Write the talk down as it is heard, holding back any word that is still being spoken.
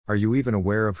Are you even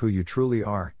aware of who you truly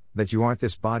are, that you aren't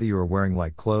this body you are wearing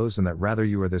like clothes, and that rather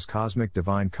you are this cosmic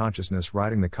divine consciousness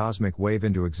riding the cosmic wave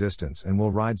into existence and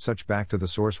will ride such back to the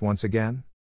source once again?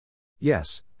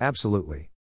 Yes,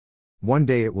 absolutely. One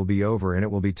day it will be over and it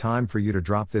will be time for you to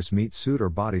drop this meat suit or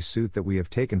body suit that we have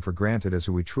taken for granted as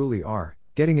who we truly are,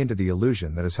 getting into the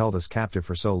illusion that has held us captive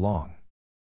for so long.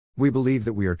 We believe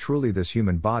that we are truly this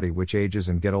human body which ages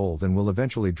and get old and will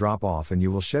eventually drop off, and you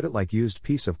will shed it like used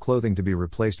piece of clothing to be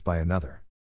replaced by another.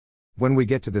 When we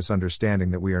get to this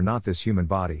understanding that we are not this human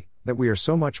body, that we are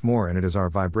so much more, and it is our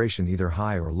vibration either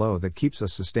high or low that keeps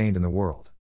us sustained in the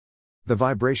world. The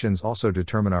vibrations also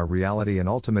determine our reality and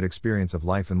ultimate experience of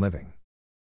life and living.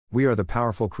 We are the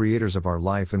powerful creators of our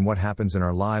life and what happens in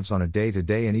our lives on a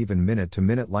day-to-day and even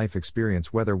minute-to-minute life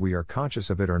experience, whether we are conscious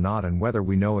of it or not and whether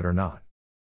we know it or not.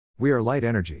 We are light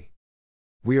energy.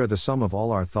 We are the sum of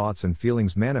all our thoughts and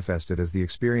feelings manifested as the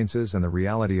experiences and the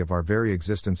reality of our very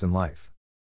existence in life.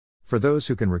 For those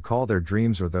who can recall their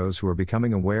dreams or those who are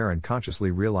becoming aware and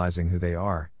consciously realizing who they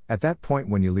are, at that point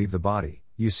when you leave the body,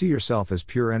 you see yourself as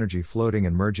pure energy floating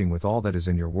and merging with all that is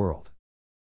in your world.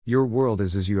 Your world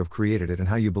is as you have created it and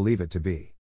how you believe it to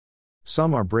be.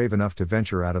 Some are brave enough to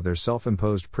venture out of their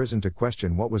self-imposed prison to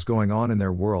question what was going on in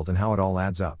their world and how it all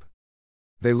adds up.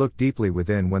 They look deeply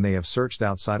within when they have searched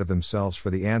outside of themselves for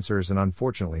the answers and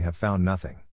unfortunately have found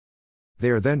nothing.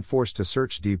 They are then forced to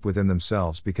search deep within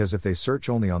themselves, because if they search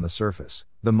only on the surface,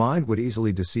 the mind would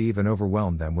easily deceive and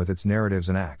overwhelm them with its narratives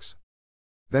and acts.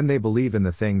 Then they believe in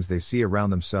the things they see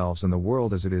around themselves and the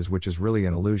world as it is, which is really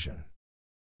an illusion.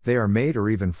 They are made or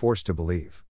even forced to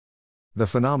believe the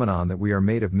phenomenon that we are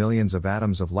made of millions of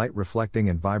atoms of light reflecting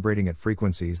and vibrating at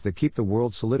frequencies that keep the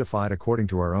world solidified according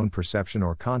to our own perception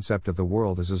or concept of the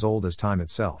world is as old as time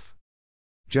itself.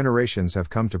 Generations have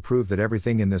come to prove that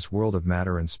everything in this world of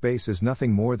matter and space is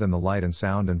nothing more than the light and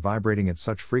sound and vibrating at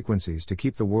such frequencies to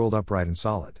keep the world upright and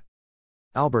solid.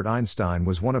 Albert Einstein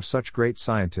was one of such great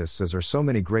scientists as are so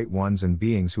many great ones and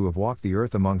beings who have walked the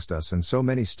earth amongst us, and so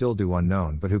many still do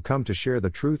unknown, but who come to share the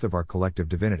truth of our collective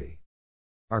divinity.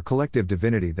 Our collective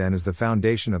divinity then is the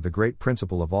foundation of the great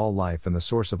principle of all life and the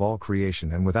source of all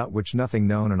creation, and without which nothing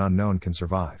known and unknown can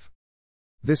survive.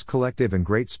 This collective and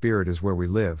great spirit is where we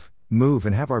live, move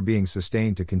and have our being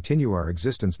sustained to continue our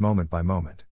existence moment by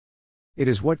moment. It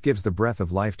is what gives the breath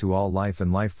of life to all life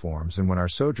and life forms, and when our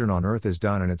sojourn on earth is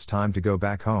done and it's time to go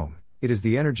back home, it is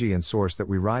the energy and source that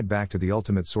we ride back to the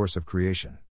ultimate source of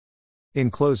creation.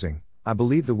 In closing, I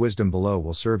believe the wisdom below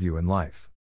will serve you in life.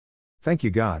 Thank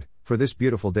you, God, for this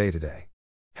beautiful day today.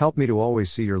 Help me to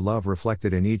always see your love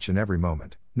reflected in each and every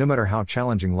moment, no matter how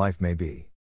challenging life may be.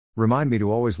 Remind me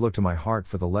to always look to my heart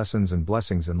for the lessons and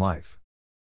blessings in life.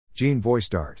 Jean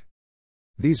Voistart.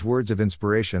 These words of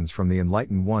inspirations from the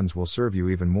enlightened ones will serve you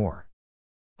even more.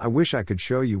 I wish I could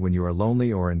show you when you are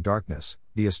lonely or in darkness,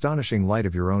 the astonishing light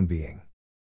of your own being.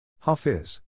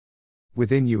 Hafiz.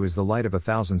 Within you is the light of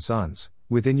 1,000 suns,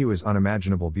 within you is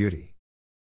unimaginable beauty.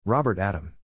 Robert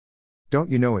Adam. Don't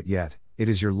you know it yet? It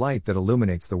is your light that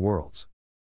illuminates the worlds.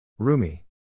 Rumi.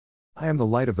 I am the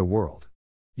light of the world.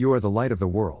 You are the light of the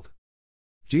world.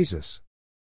 Jesus.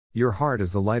 Your heart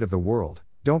is the light of the world,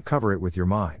 don't cover it with your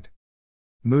mind.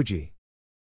 Muji.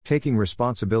 Taking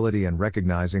responsibility and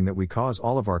recognizing that we cause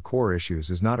all of our core issues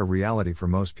is not a reality for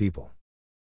most people.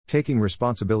 Taking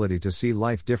responsibility to see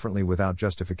life differently without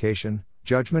justification,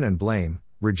 judgment and blame,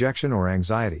 rejection or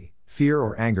anxiety, fear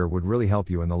or anger would really help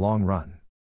you in the long run.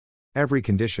 Every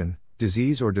condition,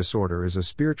 disease or disorder is a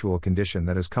spiritual condition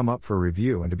that has come up for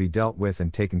review and to be dealt with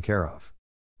and taken care of.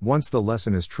 Once the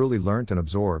lesson is truly learnt and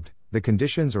absorbed, the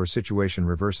conditions or situation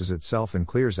reverses itself and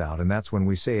clears out, and that's when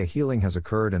we say a healing has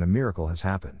occurred and a miracle has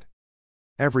happened.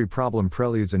 Every problem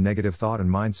preludes a negative thought and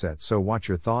mindset, so watch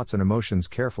your thoughts and emotions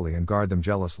carefully and guard them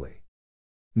jealously.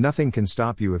 Nothing can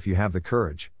stop you if you have the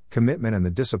courage, commitment and the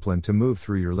discipline to move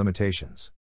through your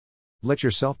limitations. Let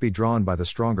yourself be drawn by the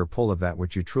stronger pull of that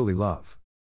which you truly love.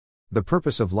 The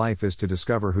purpose of life is to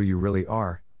discover who you really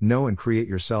are, know and create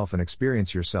yourself and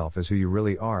experience yourself as who you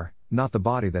really are, not the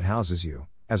body that houses you,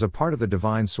 as a part of the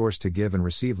divine source to give and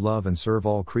receive love and serve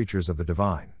all creatures of the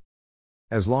divine.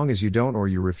 As long as you don't or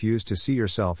you refuse to see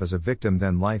yourself as a victim,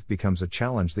 then life becomes a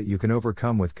challenge that you can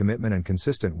overcome with commitment and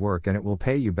consistent work, and it will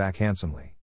pay you back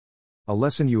handsomely. A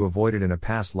lesson you avoided in a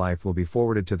past life will be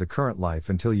forwarded to the current life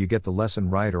until you get the lesson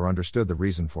right or understood the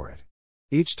reason for it.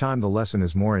 Each time the lesson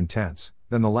is more intense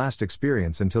than the last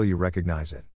experience until you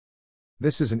recognize it.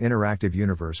 This is an interactive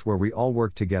universe where we all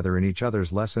work together in each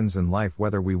other's lessons in life,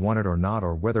 whether we want it or not,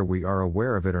 or whether we are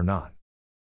aware of it or not.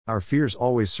 Our fears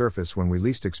always surface when we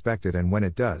least expect it, and when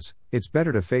it does, it's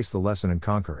better to face the lesson and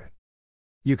conquer it.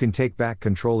 You can take back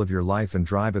control of your life and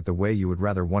drive it the way you would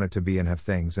rather want it to be and have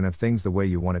things the way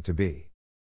you want it to be.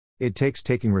 It takes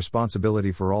taking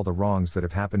responsibility for all the wrongs that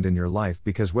have happened in your life,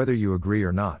 because whether you agree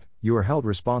or not, you are held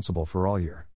responsible for all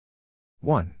your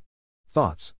 1.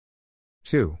 Thoughts.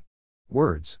 2.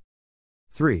 Words.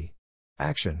 3.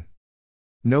 Action.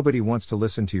 Nobody wants to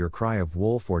listen to your cry of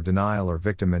wolf or denial or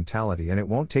victim mentality, and it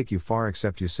won't take you far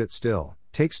except you sit still,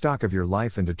 take stock of your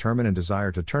life and determine and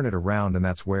desire to turn it around, and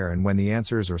that's where and when the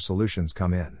answers or solutions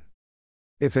come in.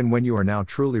 If and when you are now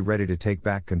truly ready to take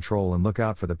back control and look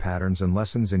out for the patterns and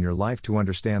lessons in your life to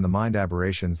understand the mind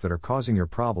aberrations that are causing your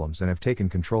problems and have taken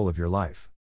control of your life.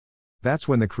 That's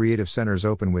when the creative centers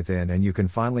open within and you can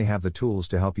finally have the tools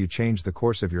to help you change the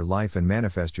course of your life and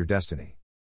manifest your destiny.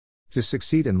 To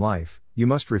succeed in life, you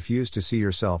must refuse to see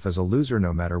yourself as a loser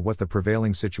no matter what the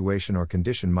prevailing situation or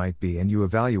condition might be, and you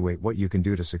evaluate what you can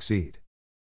do to succeed.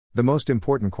 The most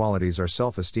important qualities are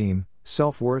self-esteem,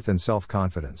 self-worth and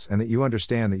self-confidence, and that you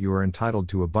understand that you are entitled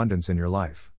to abundance in your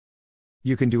life.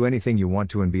 You can do anything you want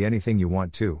to and be anything you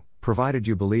want to, provided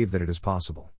you believe that it is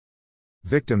possible.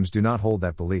 Victims do not hold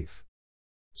that belief.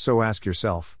 So ask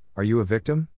yourself, are you a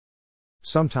victim?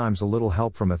 Sometimes a little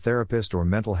help from a therapist or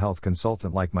mental health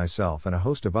consultant like myself and a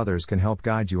host of others can help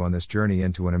guide you on this journey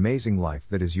into an amazing life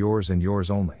that is yours and yours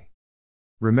only.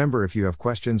 Remember, if you have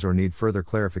questions or need further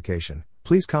clarification,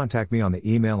 please contact me on the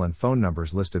email and phone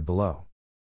numbers listed below.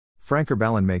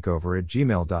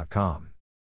 frankerballenmakeover@gmail.com.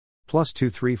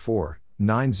 +234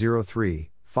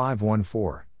 903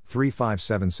 514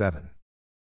 3577.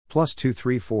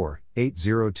 +234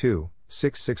 802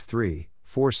 663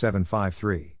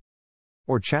 4753.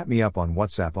 Or chat me up on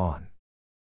WhatsApp on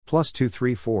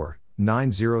 +234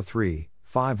 903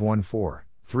 514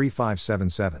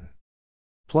 3577.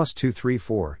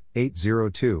 +234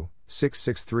 802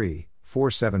 663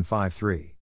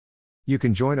 4753. You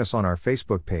can join us on our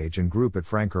Facebook page and group at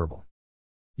Frank Herbal.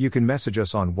 You can message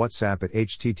us on WhatsApp at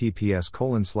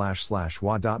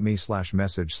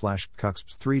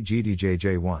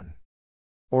https://wa.me/message/cuxps3gdjj1.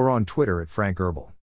 Or on Twitter at Frank Herbal.